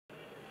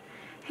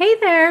Hey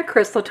there,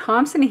 Crystal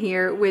Thompson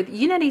here with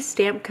Unity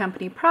Stamp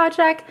Company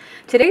Project.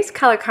 Today's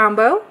color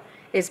combo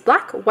is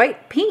black,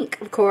 white,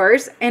 pink, of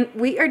course, and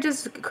we are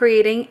just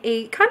creating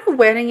a kind of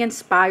wedding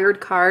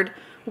inspired card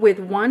with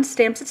one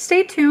stamp set.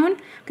 Stay tuned.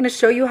 I'm going to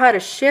show you how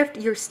to shift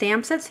your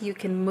stamp set so you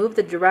can move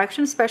the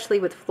direction, especially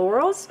with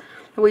florals.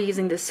 We're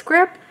using the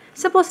script,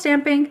 simple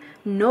stamping,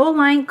 no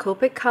line,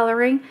 Copic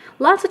coloring,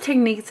 lots of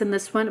techniques in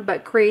this one,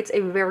 but creates a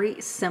very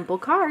simple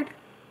card.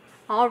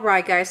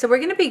 Alright guys, so we're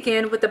going to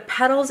begin with the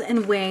Petals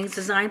and Wings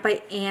designed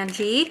by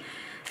Angie.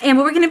 And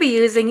what we're going to be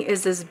using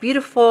is this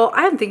beautiful,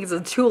 I think it's a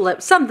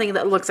tulip, something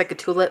that looks like a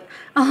tulip,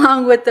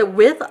 along with the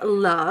With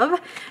Love.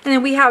 And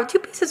then we have two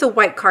pieces of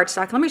white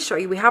cardstock. Let me show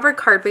you. We have our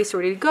card base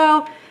ready to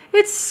go.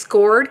 It's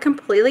scored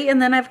completely, and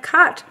then I've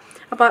cut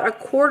about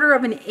 1/4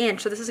 of an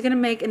inch. So this is going to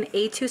make an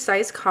A2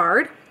 size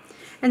card.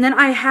 And then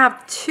I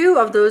have two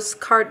of those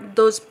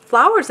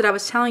flowers that I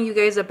was telling you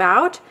guys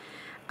about.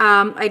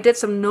 I did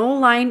some no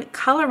line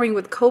coloring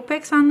with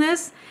Copics on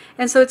this,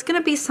 and so it's going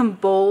to be some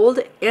bold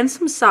and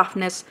some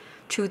softness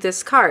to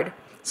this card.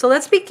 So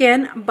let's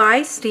begin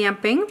by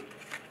stamping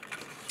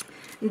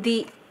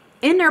the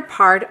inner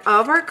part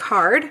of our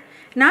card.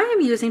 Now I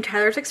am using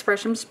Tyler's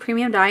Expressions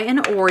Premium Die in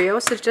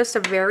Oreo, so it's just a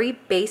very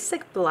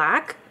basic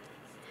black.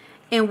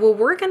 And what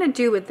we're going to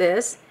do with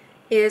this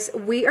is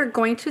we are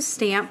going to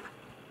stamp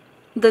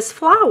this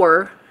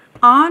flower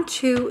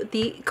onto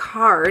the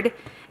card.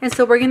 And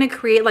so we're going to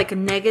create like a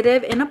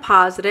negative and a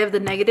positive,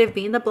 the negative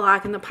being the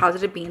black and the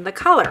positive being the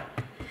color.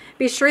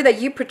 Be sure that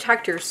you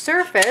protect your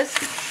surface.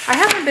 I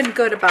haven't been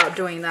good about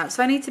doing that,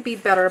 so I need to be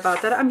better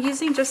about that. I'm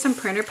using just some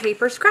printer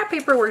paper. Scrap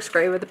paper works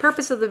great. With the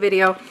purpose of the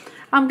video,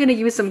 I'm going to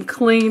use some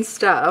clean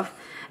stuff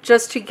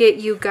just to get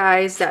you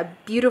guys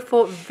that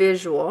beautiful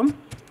visual.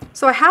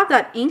 So I have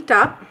that inked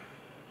up.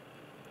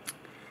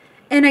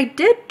 And I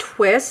did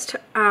twist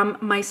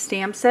my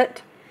stamp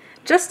set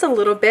just a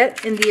little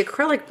bit in the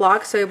acrylic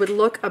block so it would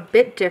look a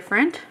bit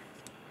different.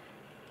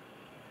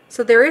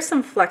 So there is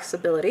some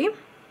flexibility.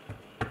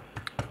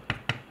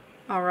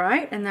 All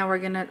right, and now we're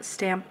gonna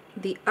stamp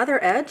the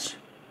other edge.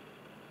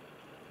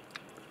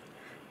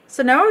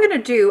 So now what I'm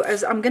gonna do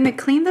is I'm gonna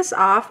clean this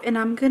off and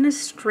I'm gonna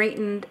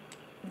straighten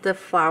the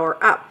flower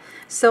up.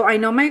 So I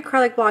know my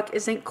acrylic block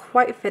isn't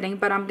quite fitting,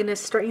 but I'm gonna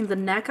straighten the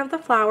neck of the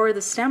flower,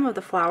 the stem of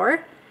the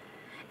flower,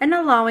 and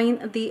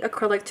allowing the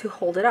acrylic to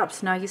hold it up.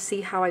 So now you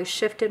see how I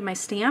shifted my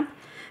stamp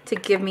to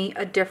give me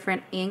a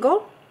different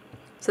angle.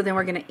 So then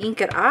we're gonna ink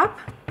it up.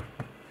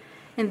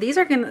 And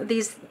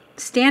these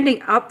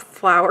standing up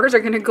flowers are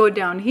gonna go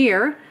down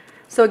here.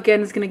 So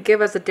again, it's gonna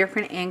give us a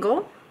different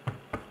angle.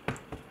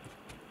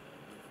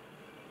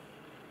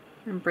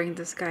 And bring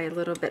this guy a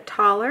little bit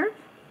taller.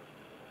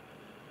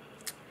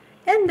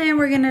 And then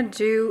we're gonna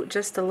do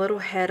just a little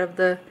head of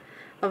the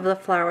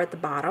flower at the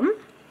bottom.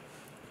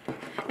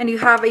 And you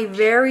have a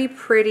very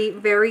pretty,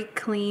 very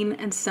clean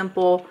and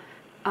simple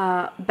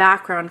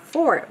background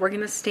for it. We're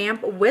going to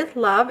stamp With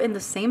Love in the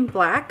same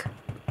black.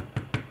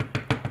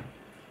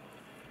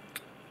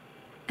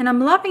 And I'm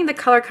loving the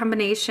color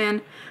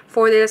combination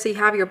for this. So you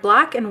have your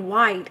black and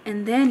white,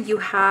 and then you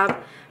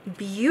have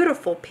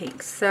beautiful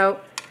pinks.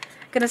 So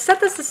I'm going to set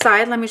this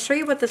aside. Let me show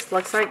you what this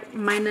looks like,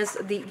 minus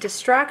the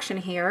distraction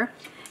here.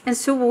 And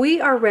so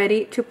we are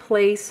ready to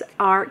place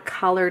our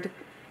colored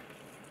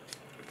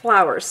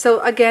flowers.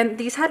 So again,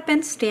 these had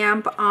been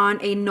stamped on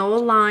a no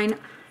line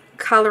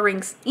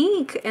colorings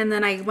ink, and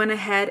then I went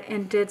ahead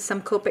and did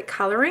some Copic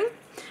coloring,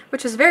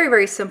 which is very,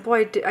 very simple.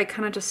 I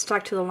kind of just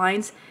stuck to the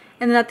lines,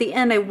 and then at the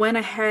end I went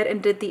ahead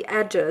and did the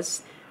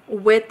edges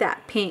with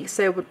that pink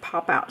so it would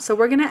pop out. So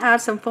we're going to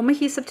add some foam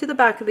adhesive to the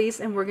back of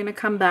these, and we're going to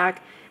come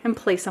back and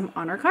place them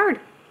on our card.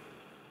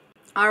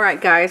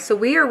 Alright guys, so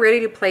we are ready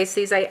to place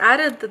these. I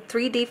added the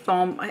 3D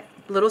foam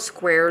little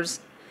squares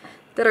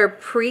that are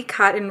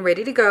pre-cut and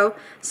ready to go.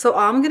 So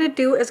all I'm going to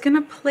do is going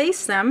to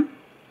place them,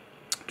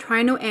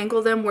 trying to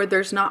angle them where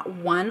there's not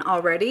one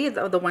already,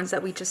 the ones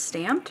that we just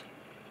stamped.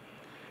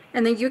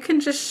 And then you can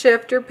just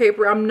shift your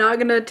paper. I'm not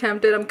going to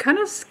attempt it. I'm kind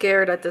of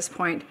scared at this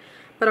point,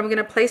 but I'm going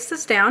to place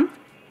this down.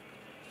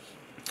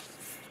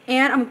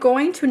 And I'm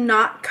going to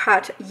not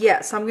cut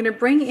yet. So I'm going to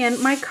bring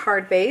in my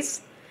card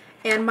base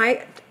and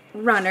my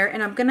runner,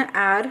 and I'm going to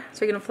add,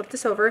 so you're going to flip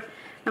this over,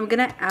 I'm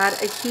going to add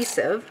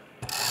adhesive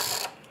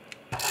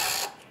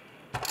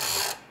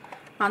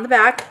on the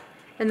back,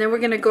 and then we're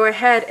going to go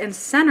ahead and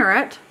center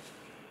it.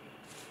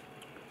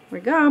 There we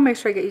go. Make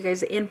sure I get you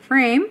guys in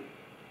frame.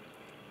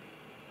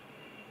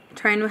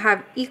 Trying to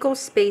have equal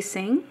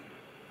spacing.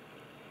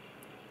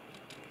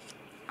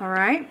 All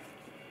right.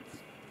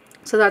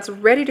 So that's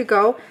ready to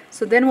go.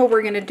 So then what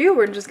we're going to do,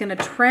 we're just going to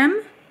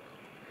trim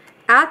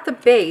at the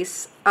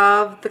base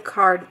of the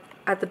card,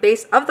 at the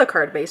base of the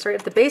card base, right?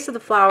 At the base of the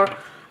flower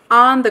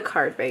on the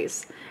card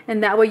base.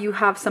 And that way you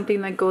have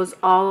something that goes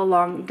all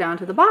along down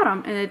to the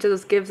bottom, and it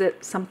just gives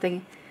it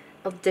something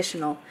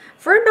additional.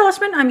 For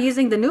embellishment, I'm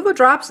using the Nuvo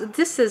Drops.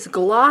 This is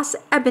Gloss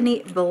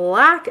Ebony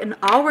Black, and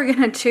all we're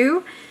gonna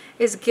do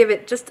is give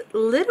it just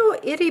little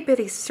itty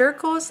bitty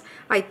circles.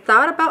 I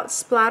thought about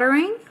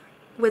splattering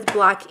with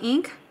black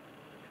ink,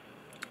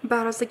 But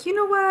I was like, you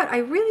know what? I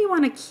really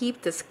want to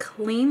keep this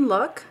clean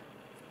look.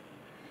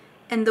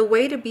 And the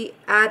way to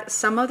add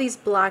some of these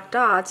black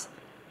dots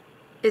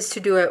is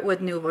to do it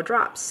with Nuvo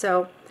drops.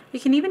 So you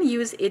can even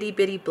use itty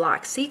bitty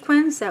black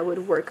sequins. That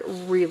would work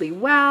really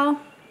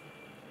well.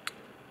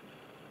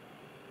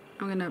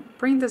 I'm gonna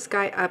bring this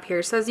guy up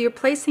here. So as you're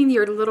placing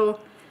your little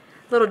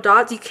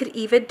dots, you could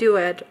even do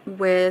it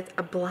with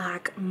a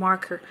black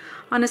marker.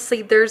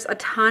 Honestly, there's a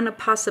ton of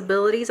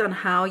possibilities on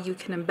how you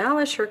can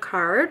embellish your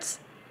cards.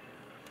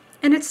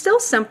 And it's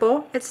still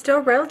simple. It's still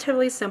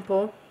relatively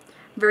simple.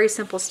 Very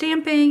simple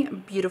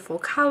stamping, beautiful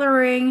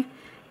coloring,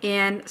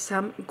 and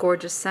some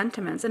gorgeous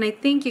sentiments. And I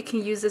think you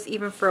can use this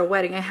even for a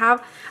wedding.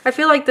 I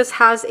feel like this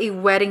has a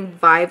wedding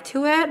vibe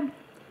to it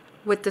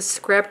with the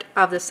script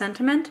of the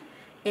sentiment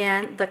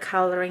and the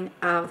coloring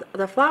of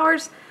the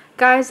flowers.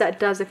 Guys, that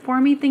does it for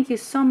me. Thank you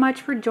so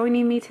much for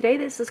joining me today.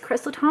 This is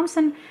Crystal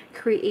Thompson,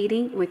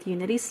 creating with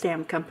Unity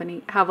Stamp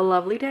Company. Have a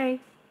lovely day.